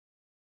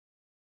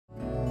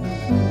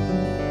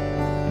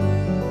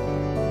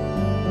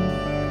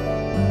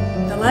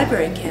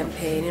library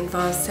campaign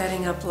involves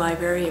setting up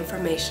library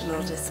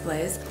informational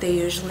displays. They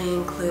usually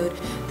include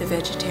the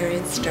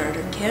Vegetarian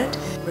Starter Kit,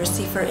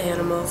 Mercy for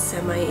Animals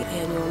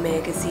semi-annual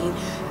magazine,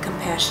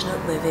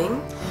 Compassionate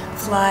Living,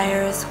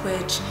 flyers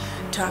which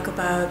talk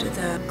about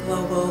the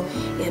global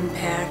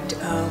impact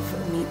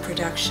of meat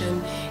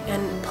production,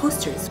 and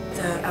posters.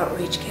 The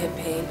outreach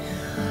campaign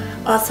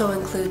also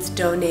includes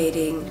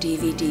donating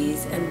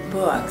DVDs and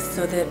books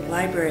so that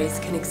libraries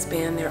can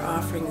expand their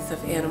offerings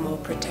of animal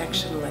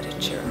protection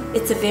literature.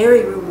 It's a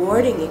very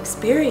rewarding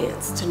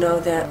experience to know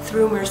that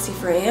through Mercy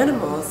for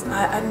Animals,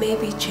 I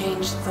maybe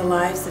changed the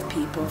lives of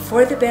people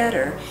for the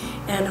better,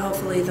 and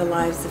hopefully the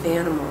lives of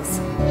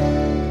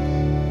animals.